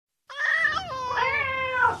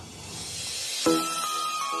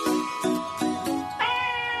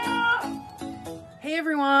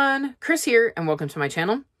Chris here, and welcome to my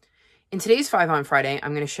channel. In today's 5 on Friday,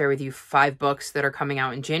 I'm going to share with you 5 books that are coming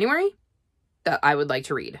out in January that I would like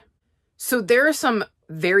to read. So there are some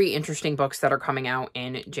very interesting books that are coming out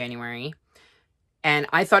in January, and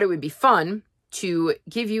I thought it would be fun to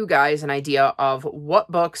give you guys an idea of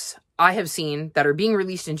what books I have seen that are being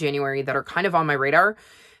released in January that are kind of on my radar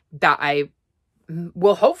that I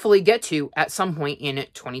will hopefully get to at some point in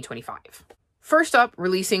 2025. First up,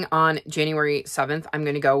 releasing on January 7th, I'm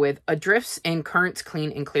going to go with Adrifts and Currents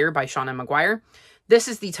Clean and Clear by Seanan McGuire. This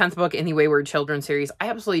is the 10th book in the Wayward Children series. I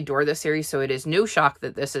absolutely adore this series, so it is no shock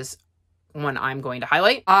that this is one I'm going to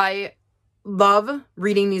highlight. I love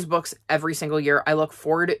reading these books every single year. I look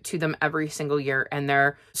forward to them every single year, and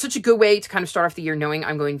they're such a good way to kind of start off the year knowing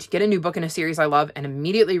I'm going to get a new book in a series I love and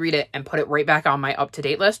immediately read it and put it right back on my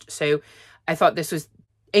up-to-date list. So I thought this was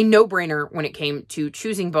a no-brainer when it came to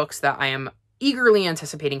choosing books that I am eagerly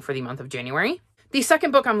anticipating for the month of January. The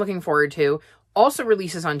second book I'm looking forward to also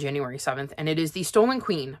releases on January 7th, and it is The Stolen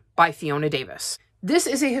Queen by Fiona Davis. This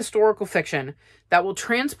is a historical fiction that will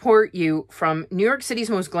transport you from New York City's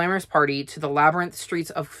most glamorous party to the labyrinth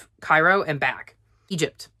streets of Cairo and back.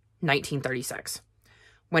 Egypt, 1936.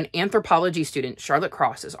 When anthropology student Charlotte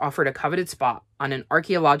Cross is offered a coveted spot on an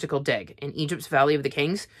archaeological dig in Egypt's Valley of the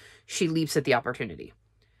Kings, she leaps at the opportunity.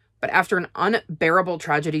 But after an unbearable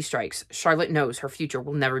tragedy strikes, Charlotte knows her future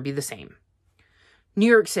will never be the same. New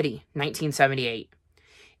York City, 1978.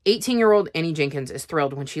 18-year-old Annie Jenkins is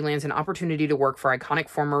thrilled when she lands an opportunity to work for iconic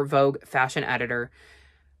former Vogue fashion editor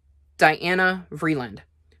Diana Vreeland,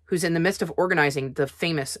 who's in the midst of organizing the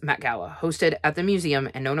famous Met Gala, hosted at the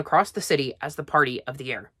museum and known across the city as the Party of the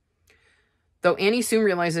Year. Though Annie soon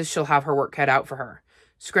realizes she'll have her work cut out for her,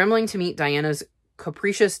 scrambling to meet Diana's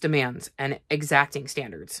capricious demands and exacting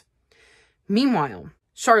standards. Meanwhile,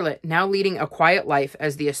 Charlotte, now leading a quiet life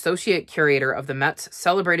as the associate curator of the Met's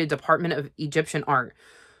celebrated Department of Egyptian Art,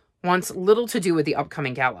 wants little to do with the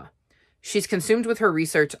upcoming gala. She's consumed with her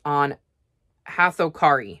research on Hathor,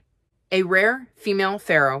 a rare female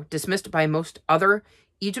pharaoh dismissed by most other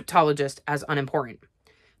Egyptologists as unimportant.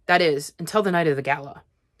 That is, until the night of the gala,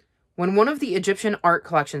 when one of the Egyptian art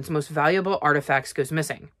collection's most valuable artifacts goes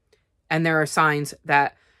missing, and there are signs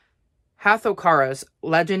that Hathor's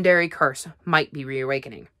legendary curse might be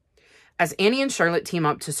reawakening. As Annie and Charlotte team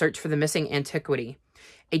up to search for the missing antiquity,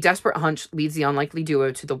 a desperate hunch leads the unlikely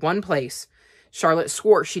duo to the one place Charlotte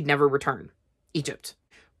swore she'd never return, Egypt.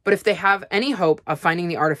 But if they have any hope of finding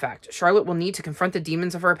the artifact, Charlotte will need to confront the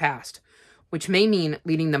demons of her past, which may mean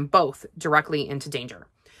leading them both directly into danger.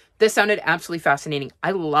 This sounded absolutely fascinating.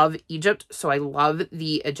 I love Egypt, so I love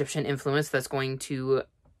the Egyptian influence that's going to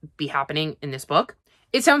be happening in this book.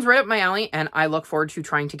 It sounds right up my alley, and I look forward to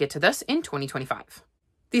trying to get to this in 2025.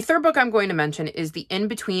 The third book I'm going to mention is The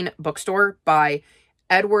In-Between Bookstore by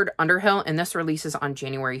Edward Underhill, and this releases on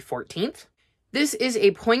January 14th. This is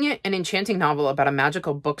a poignant and enchanting novel about a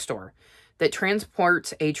magical bookstore that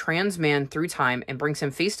transports a trans man through time and brings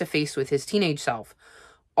him face to face with his teenage self,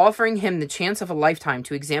 offering him the chance of a lifetime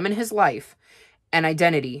to examine his life and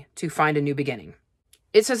identity to find a new beginning.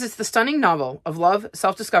 It says it's the stunning novel of love,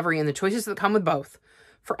 self-discovery, and the choices that come with both,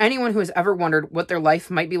 for anyone who has ever wondered what their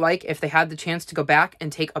life might be like if they had the chance to go back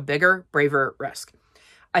and take a bigger, braver risk.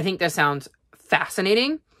 I think this sounds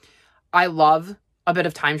fascinating. I love a bit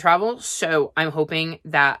of time travel, so I'm hoping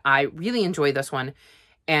that I really enjoy this one,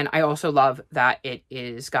 and I also love that it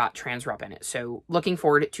is got trans rep in it, so looking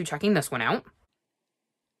forward to checking this one out.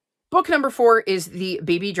 Book number 4 is The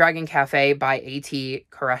Baby Dragon Cafe by A.T.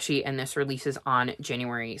 Qureshi, and this releases on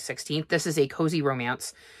January 16th. This is a cozy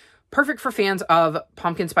romance, perfect for fans of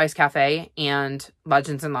Pumpkin Spice Cafe and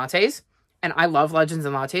Legends and Lattes. And I love Legends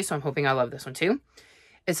and Lattes, so I'm hoping I love this one too.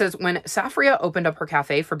 It says, when Safria opened up her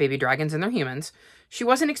cafe for baby dragons and their humans, she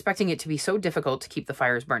wasn't expecting it to be so difficult to keep the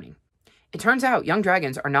fires burning. It turns out young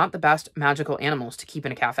dragons are not the best magical animals to keep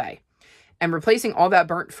in a cafe, and replacing all that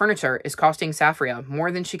burnt furniture is costing Safria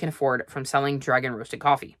more than she can afford from selling dragon-roasted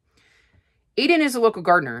coffee. Aiden is a local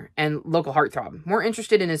gardener and local heartthrob, more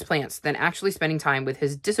interested in his plants than actually spending time with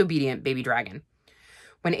his disobedient baby dragon.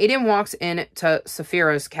 When Aiden walks into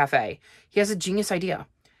Saphira's cafe, he has a genius idea.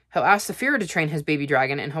 He'll ask Saphira to train his baby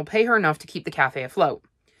dragon, and he'll pay her enough to keep the cafe afloat.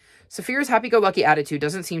 Saphira's happy-go-lucky attitude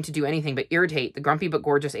doesn't seem to do anything but irritate the grumpy but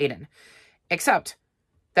gorgeous Aiden, except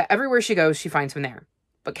that everywhere she goes, she finds him there.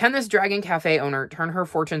 But can this dragon cafe owner turn her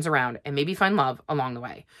fortunes around and maybe find love along the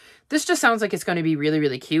way? This just sounds like it's going to be really,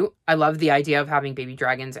 really cute. I love the idea of having baby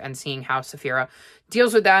dragons and seeing how Saphira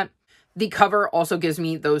deals with that. The cover also gives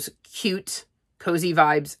me those cute, cozy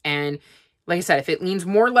vibes, and like I said, if it leans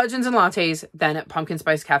more Legends and Lattes than Pumpkin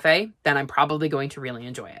Spice Cafe, then I'm probably going to really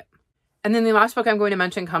enjoy it. And then the last book I'm going to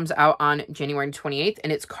mention comes out on January 28th,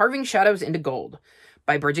 and it's Carving Shadows into Gold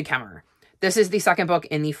by Brigid Kemmerer. This is the second book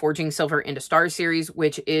in the Forging Silver into Stars series,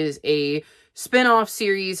 which is a spin-off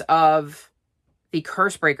series of the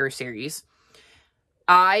Cursebreaker series.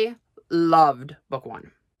 I loved book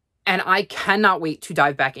 1, and I cannot wait to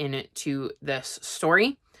dive back into this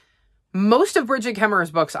story. Most of Brigid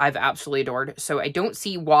Kemmerer's books I've absolutely adored, so I don't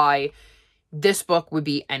see why this book would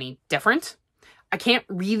be any different. I can't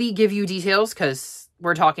really give you details because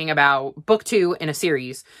we're talking about book 2 in a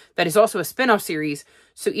series that is also a spin-off series.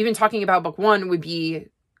 So even talking about book 1 would be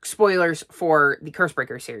spoilers for the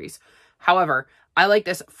Cursebreaker series. However, I like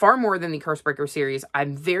this far more than the Cursebreaker series.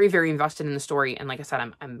 I'm very, very invested in the story. And like I said,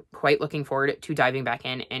 I'm quite looking forward to diving back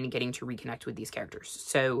in and getting to reconnect with these characters.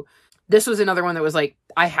 So this was another one that was like,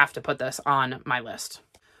 I have to put this on my list.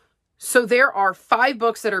 So there are 5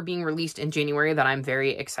 books that are being released in January that I'm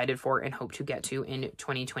very excited for and hope to get to in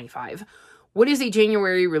 2025. What is a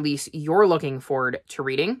January release you're looking forward to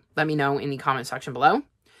reading? Let me know in the comment section below.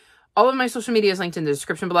 All of my social media is linked in the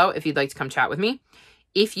description below if you'd like to come chat with me.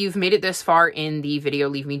 If you've made it this far in the video,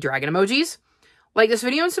 leave me dragon emojis. Like this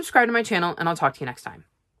video and subscribe to my channel, and I'll talk to you next time.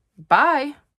 Bye!